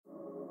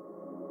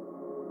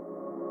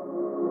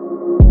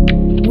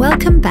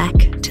Welcome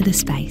back to The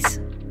Space,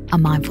 a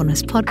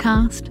mindfulness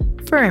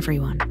podcast for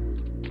everyone.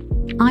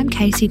 I'm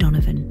Casey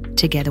Donovan,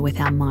 together with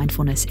our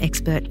mindfulness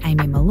expert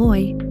Amy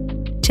Malloy.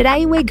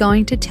 Today we're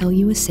going to tell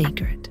you a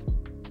secret.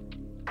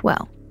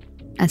 Well,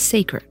 a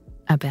secret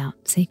about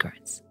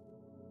secrets.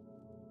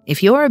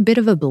 If you're a bit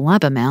of a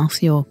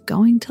blabbermouth, you're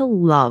going to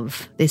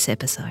love this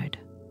episode.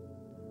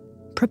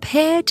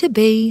 Prepare to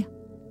be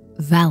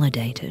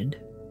validated.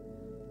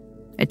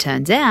 It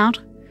turns out,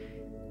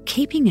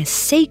 keeping a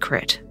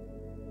secret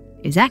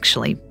is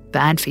actually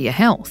bad for your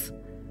health.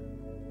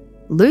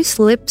 Loose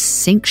lips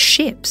sink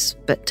ships,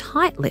 but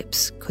tight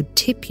lips could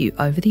tip you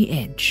over the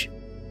edge.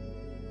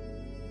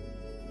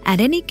 At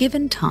any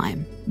given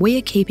time, we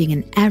are keeping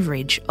an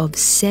average of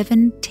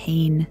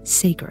 17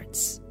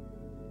 secrets.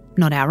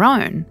 Not our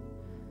own,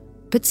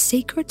 but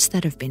secrets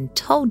that have been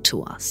told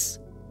to us.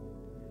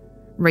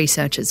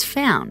 Researchers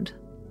found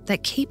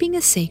that keeping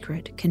a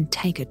secret can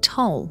take a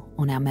toll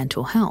on our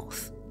mental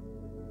health.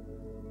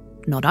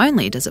 Not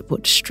only does it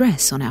put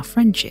stress on our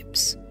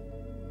friendships,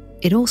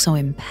 it also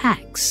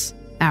impacts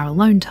our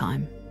alone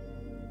time.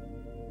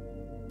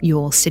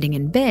 You're sitting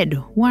in bed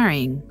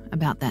worrying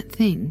about that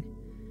thing.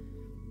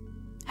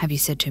 Have you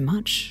said too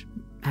much?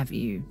 Have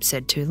you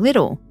said too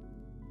little?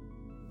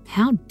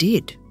 How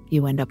did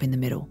you end up in the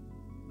middle?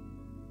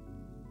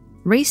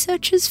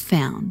 Researchers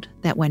found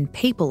that when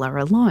people are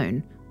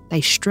alone,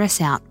 they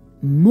stress out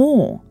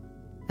more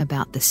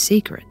about the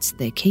secrets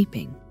they're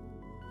keeping.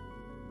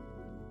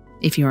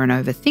 If you're an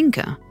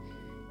overthinker,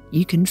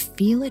 you can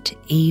feel it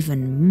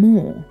even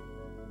more.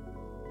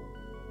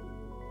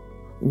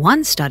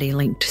 One study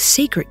linked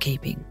secret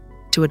keeping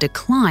to a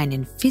decline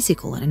in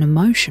physical and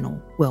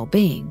emotional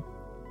well-being.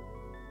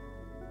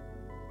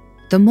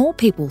 The more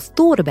people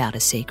thought about a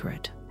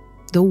secret,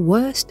 the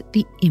worse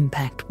the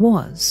impact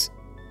was.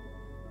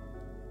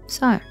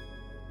 So,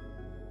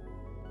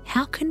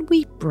 how can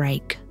we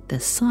break the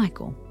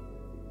cycle?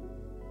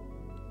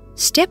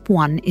 Step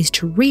 1 is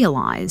to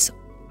realise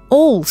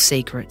all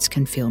secrets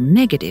can feel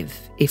negative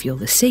if you're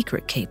the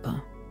secret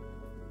keeper.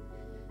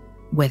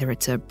 Whether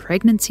it's a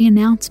pregnancy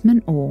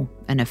announcement or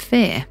an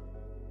affair,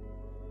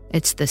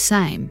 it's the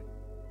same.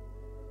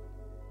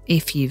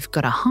 If you've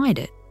got to hide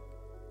it,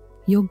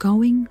 you're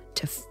going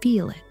to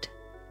feel it.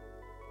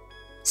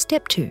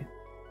 Step 2.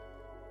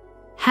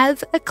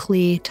 Have a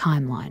clear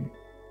timeline.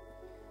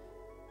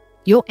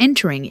 You're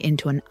entering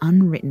into an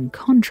unwritten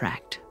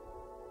contract.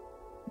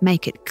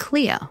 Make it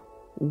clear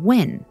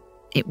when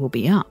it will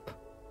be up.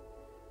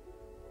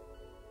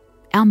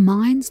 Our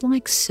minds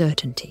like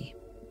certainty,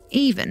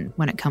 even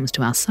when it comes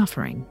to our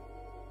suffering.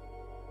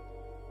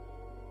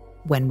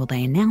 When will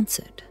they announce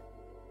it?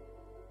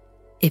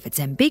 If it's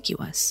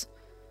ambiguous,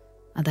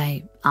 are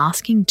they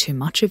asking too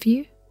much of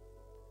you?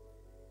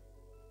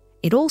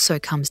 It also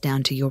comes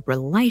down to your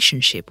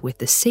relationship with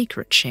the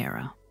secret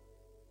sharer.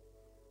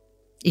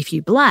 If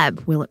you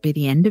blab, will it be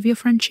the end of your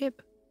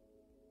friendship?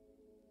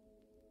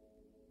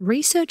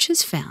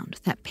 Researchers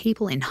found that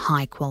people in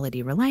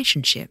high-quality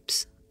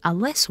relationships are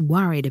less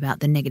worried about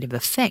the negative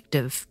effect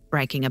of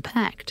breaking a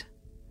pact.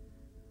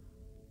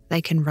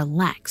 They can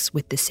relax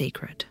with the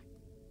secret.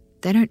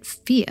 They don't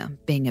fear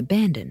being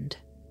abandoned.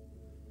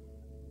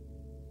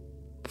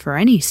 For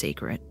any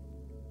secret,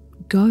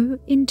 go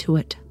into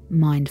it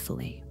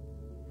mindfully.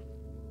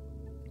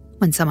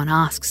 When someone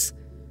asks,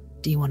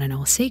 "Do you want to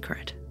know a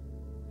secret?"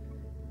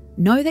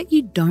 know that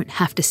you don't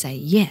have to say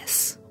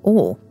yes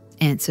or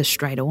answer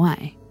straight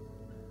away.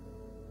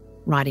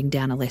 Writing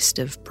down a list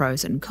of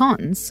pros and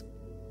cons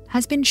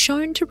has been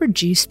shown to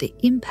reduce the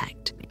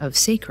impact of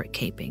secret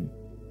keeping.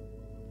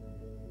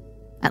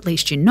 At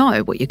least you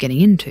know what you're getting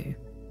into.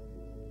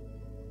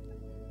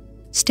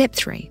 Step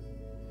 3.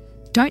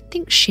 Don't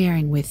think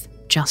sharing with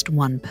just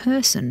one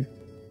person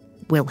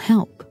will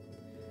help.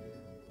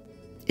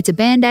 It's a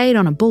band-aid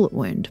on a bullet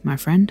wound, my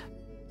friend.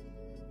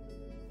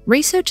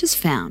 Researchers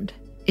found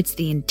it's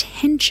the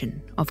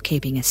intention of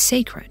keeping a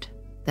secret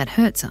that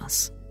hurts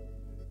us,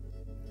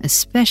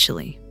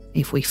 especially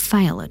if we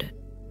fail at it.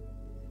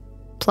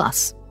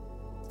 Plus,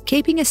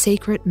 keeping a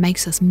secret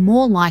makes us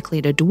more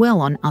likely to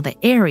dwell on other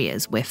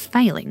areas we're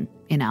failing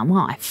in our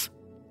life.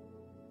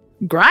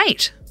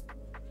 Great!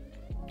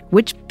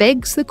 Which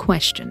begs the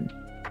question,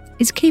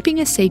 is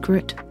keeping a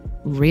secret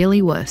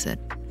really worth it?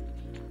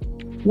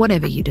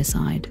 Whatever you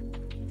decide,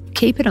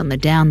 keep it on the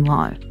down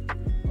low.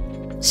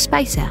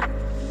 Space out.